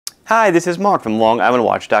Hi, this is Mark from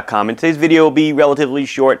LongIslandWatch.com, and today's video will be relatively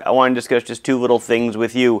short. I want to discuss just two little things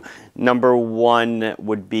with you. Number one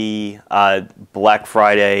would be Black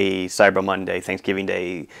Friday, Cyber Monday, Thanksgiving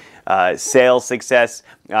Day sales success.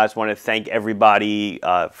 I just want to thank everybody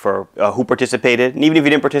for who participated, and even if you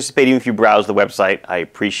didn't participate, even if you browsed the website, I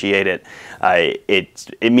appreciate it.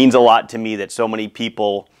 It means a lot to me that so many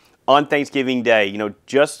people on Thanksgiving Day, you know,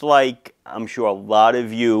 just like I'm sure a lot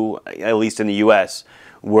of you, at least in the U.S.,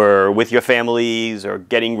 were with your families or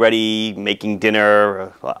getting ready, making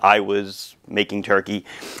dinner. I was making turkey.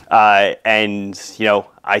 And, you know,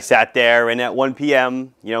 I sat there, and at 1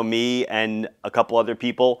 p.m., you know, me and a couple other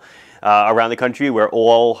people around the country were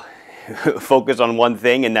all focused on one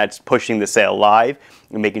thing, and that's pushing the sale live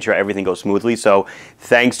and making sure everything goes smoothly. So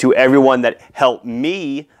thanks to everyone that helped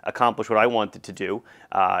me accomplish what I wanted to do.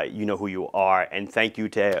 You know who you are. And thank you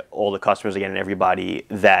to all the customers again and everybody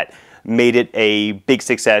that made it a big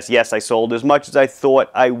success. Yes, I sold as much as I thought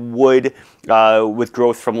I would with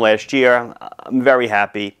growth from last year. I'm very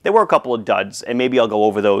happy. There were a couple of duds, and maybe I'll go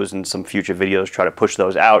over those in some future videos, try to push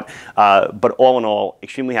those out. But all in all,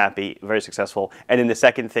 extremely happy, very successful. And then the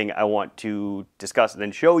second thing I want to discuss and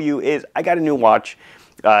then show you is I got a new watch.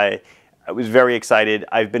 I was very excited.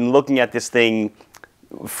 I've been looking at this thing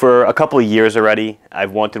for a couple of years already.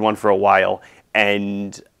 I've wanted one for a while,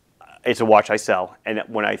 and it's a watch I sell. And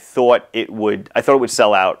when I thought it would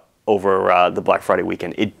sell out over the Black Friday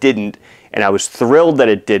weekend. It didn't, and I was thrilled that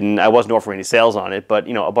it didn't. I wasn't offering any sales on it, but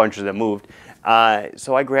you know, a bunch of them moved.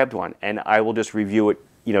 So I grabbed one, and I will just review it,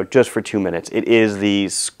 you know, just for 2 minutes. It is the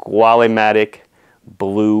Squalematic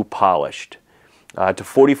Blue Polished. It's a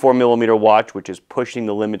 44mm watch, which is pushing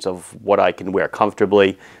the limits of what I can wear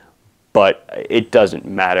comfortably, but it doesn't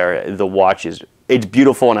matter. The watch it's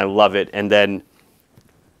beautiful, and I love it. And then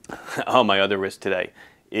on my other wrist today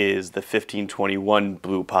is the 1521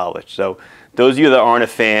 Blue Polish. So those of you that aren't a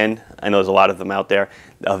fan, I know there's a lot of them out there,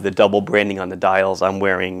 of the double branding on the dials, I'm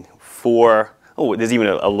wearing 4. Oh, there's even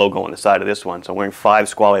a logo on the side of this one. So I'm wearing 5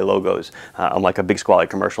 Squale logos. I'm like a big Squale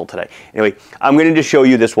commercial today. Anyway, I'm going to just show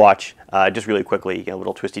you this watch just really quickly, a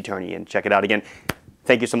little twisty-turny, and check it out again.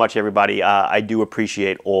 Thank you so much, everybody. I do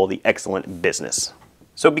appreciate all the excellent business.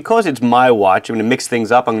 So because it's my watch, I'm going to mix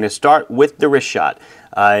things up. I'm going to start with the wrist shot.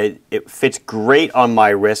 It fits great on my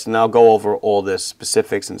wrist, and I'll go over all the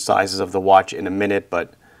specifics and sizes of the watch in a minute,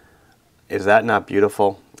 but is that not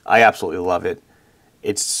beautiful? I absolutely love it.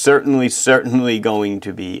 It's certainly going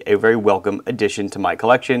to be a very welcome addition to my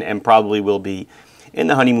collection, and probably will be in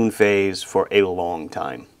the honeymoon phase for a long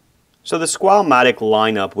time. So the Squalematic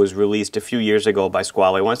lineup was released a few years ago by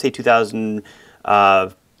Squale. I want to say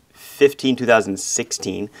 2015,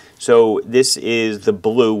 2016. So this is the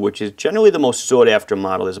blue, which is generally the most sought after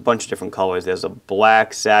model. There's a bunch of different colors. There's a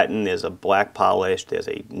black satin, there's a black polish, there's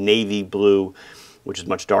a navy blue, which is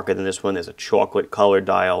much darker than this one. There's a chocolate color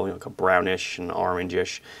dial, you know, like a brownish and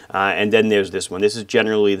orangish. And then there's this one. This is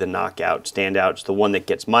generally the knockout, standout. It's the one that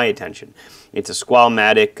gets my attention. It's a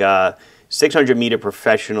Squalematic 600-meter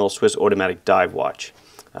professional Swiss automatic dive watch.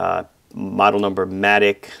 Model number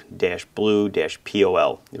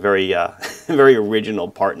Matic-Blue-POL. Very, very original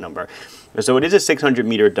part number. So it is a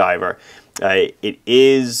 600-meter diver. It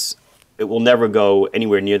will never go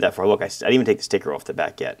anywhere near that far. Look, I didn't even take the sticker off the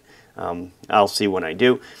back yet. I'll see when I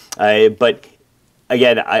do. But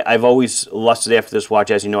again, I've always lusted after this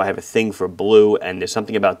watch. As you know, I have a thing for blue, and there's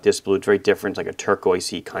something about this blue. It's very different. It's like a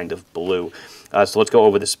turquoisey kind of blue. So let's go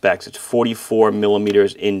over the specs. It's 44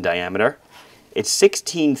 millimeters in diameter. It's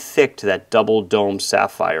 16 thick to that double dome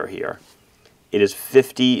sapphire here. It is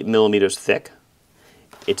 50 millimeters thick.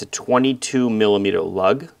 It's a 22 millimeter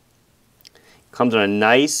lug. Comes on a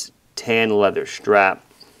nice tan leather strap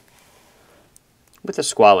with a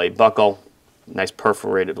Squale buckle. Nice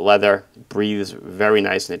perforated leather. Breathes very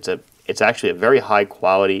nice, and it's actually a very high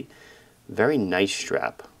quality, very nice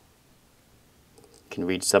strap. Can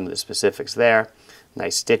read some of the specifics there.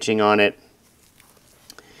 Nice stitching on it.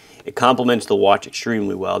 It complements the watch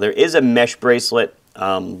extremely well. There is a mesh bracelet,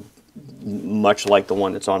 much like the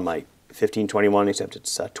one that's on my 1521, except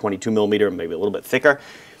it's 22 millimeter, maybe a little bit thicker.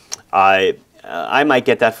 I might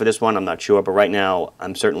get that for this one, I'm not sure, but right now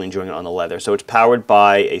I'm certainly enjoying it on the leather. So it's powered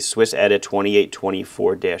by a Swiss-Etta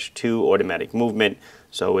 2824-2 automatic movement.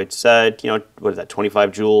 So it's, you know, what is that,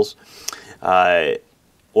 25 joules.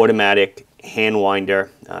 Automatic hand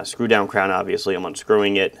winder, screw down crown, obviously. I'm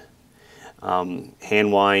unscrewing it.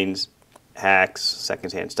 Hand winds, hacks,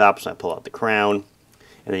 seconds hand stops, and I pull out the crown.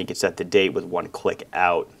 And then you can set the date with one click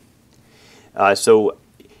out. So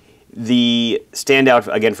The standout,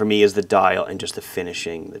 again, for me is the dial and just the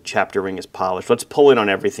finishing. The chapter ring is polished. Let's pull it on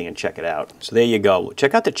everything and check it out. So there you go.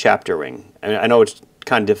 Check out the chapter ring. I know it's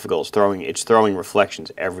kind of difficult. It's throwing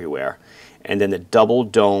reflections everywhere. And then the double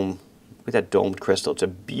dome, look at that domed crystal. It's a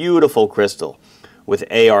beautiful crystal with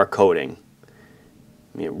AR coating.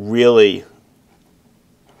 I mean, really,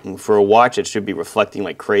 for a watch, it should be reflecting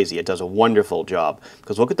like crazy. It does a wonderful job.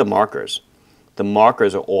 Because look at the markers. The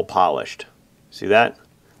markers are all polished. See that?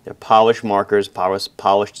 They're polished markers,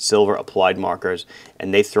 polished silver applied markers,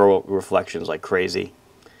 and they throw reflections like crazy.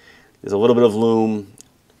 There's a little bit of lume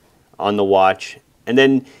on the watch. And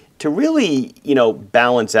then to really,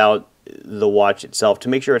 balance out the watch itself, to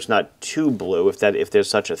make sure it's not too blue, if there's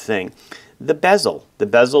such a thing, the bezel. The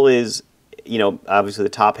bezel is, obviously the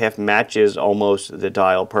top half matches almost the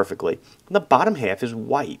dial perfectly. And the bottom half is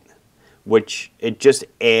white, which it just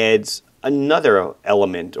adds another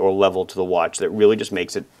element or level to the watch that really just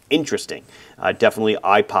makes it interesting. Definitely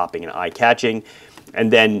eye-popping and eye-catching.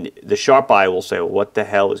 And then the sharp eye will say, well, what the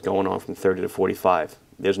hell is going on from 30 to 45?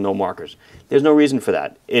 There's no markers. There's no reason for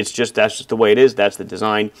that. That's just the way it is. That's the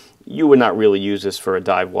design. You would not really use this for a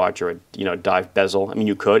dive watch or a dive bezel. I mean,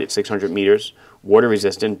 you could. It's 600 meters, water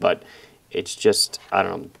resistant, but it's just, I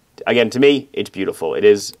don't know. Again, to me, it's beautiful. It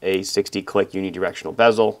is a 60-click unidirectional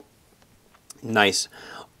bezel. Nice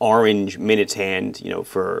orange minutes hand,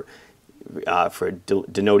 for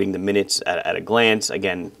denoting the minutes at a glance.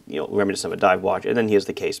 Again, reminiscent of a dive watch. And then here's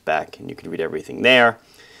the case back, and you can read everything there.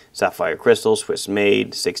 Sapphire crystal, Swiss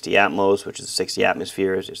made, 60 Atmos, which is 60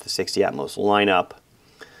 atmospheres. It's the 60 Atmos lineup.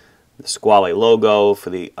 The Squale logo, for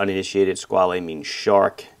the uninitiated, Squale means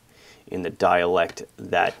shark in the dialect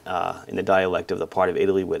of the part of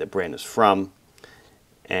Italy where the brand is from.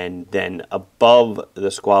 And then above the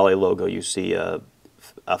Squale logo, you see a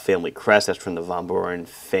family crest. That's from the Van Buren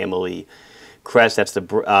family crest. That's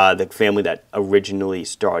the family that originally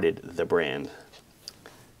started the brand.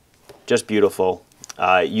 Just beautiful.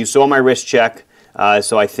 You saw my wrist check,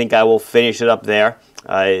 so I think I will finish it up there.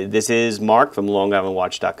 This is Mark from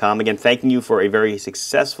LongIslandWatch.com. Again, thanking you for a very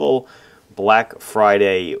successful Black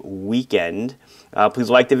Friday weekend. Please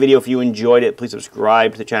like the video if you enjoyed it. Please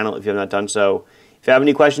subscribe to the channel if you have not done so. If you have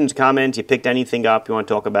any questions, comments, you picked anything up, you want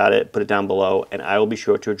to talk about it, put it down below, and I will be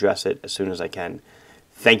sure to address it as soon as I can.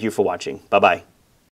 Thank you for watching. Bye-bye.